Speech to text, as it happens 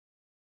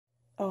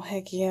Oh,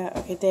 heck yeah.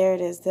 Okay, there it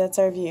is. That's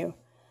our view.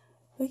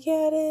 Look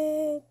at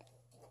it.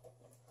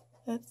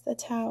 That's the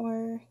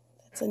tower.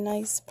 That's a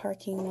nice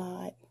parking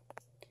lot.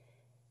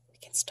 We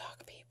can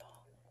stalk people.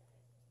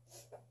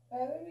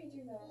 Why would we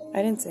do that?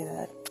 I didn't say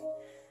that.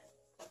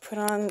 Put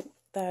on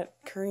that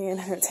Korean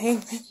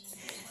entertainment.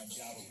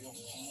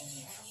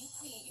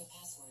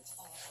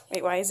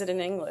 Wait, why is it in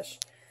English?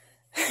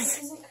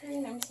 This isn't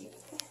Korean MTV.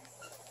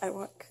 I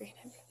want Korean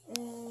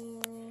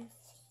entertainment.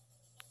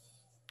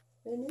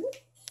 Menu?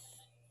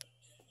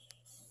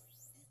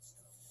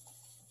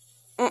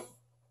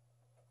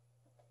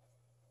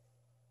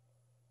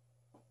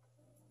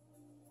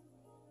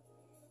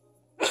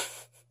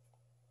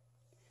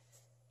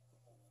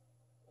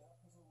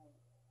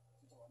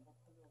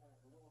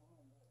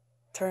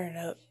 Turn it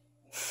up.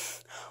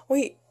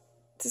 Wait,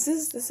 this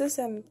is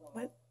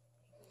what?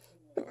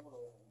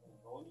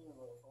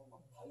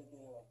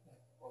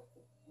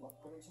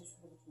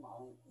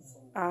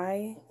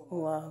 I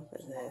love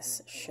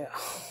this show.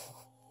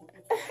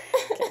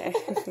 Okay,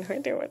 no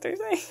idea what they're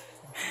saying.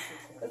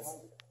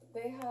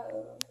 They have.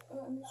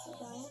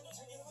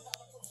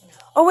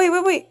 Oh,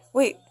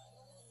 wait.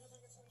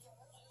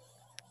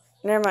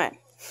 Never mind.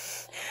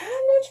 I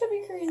don't know Chubby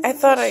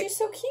Korean. She's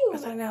so cute. I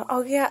don't know.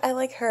 Oh, yeah, I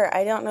like her.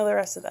 I don't know the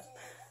rest of them.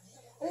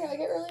 I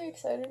get really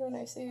excited when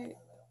I see.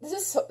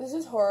 This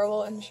is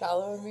horrible and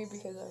shallow of me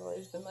because I've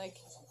always been like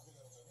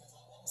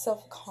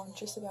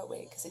self-conscious about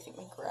weight because I think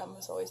my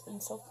grandma's always been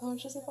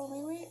self-conscious about my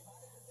weight.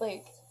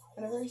 Like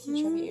whenever I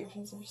see chubby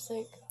Asians, I'm just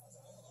like,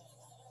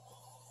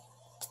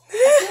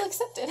 I feel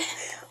accepted.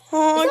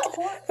 Oh,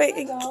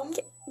 wait,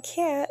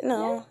 cat?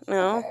 No, Okay,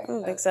 I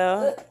don't think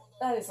so.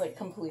 That is like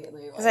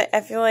completely. Because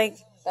I feel like.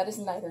 That is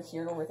neither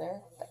here nor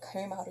there. That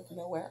came out of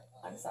nowhere.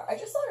 I'm sorry. I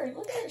just saw her.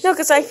 Look at her. No,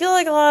 because I feel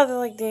like a lot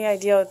of the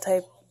ideal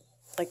type,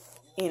 like,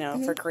 you know,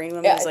 for Korean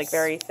women is like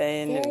very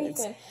thin. Very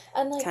thin.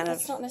 And like, kind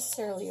that's not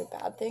necessarily a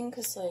bad thing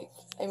because, like,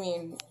 I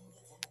mean,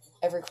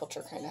 every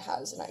culture kind of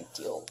has an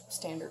ideal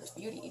standard of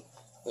beauty.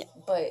 Yeah.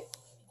 But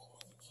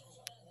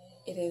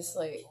it is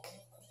like.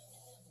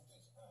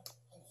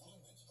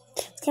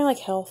 It's kind of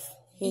like health,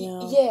 you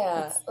know?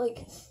 Yeah.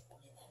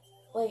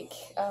 Like,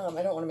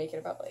 I don't want to make it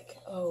about, like,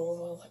 oh,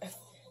 well,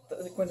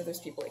 like one of those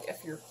people, like,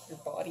 if your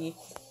body.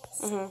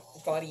 I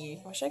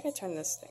wish I could turn this thing.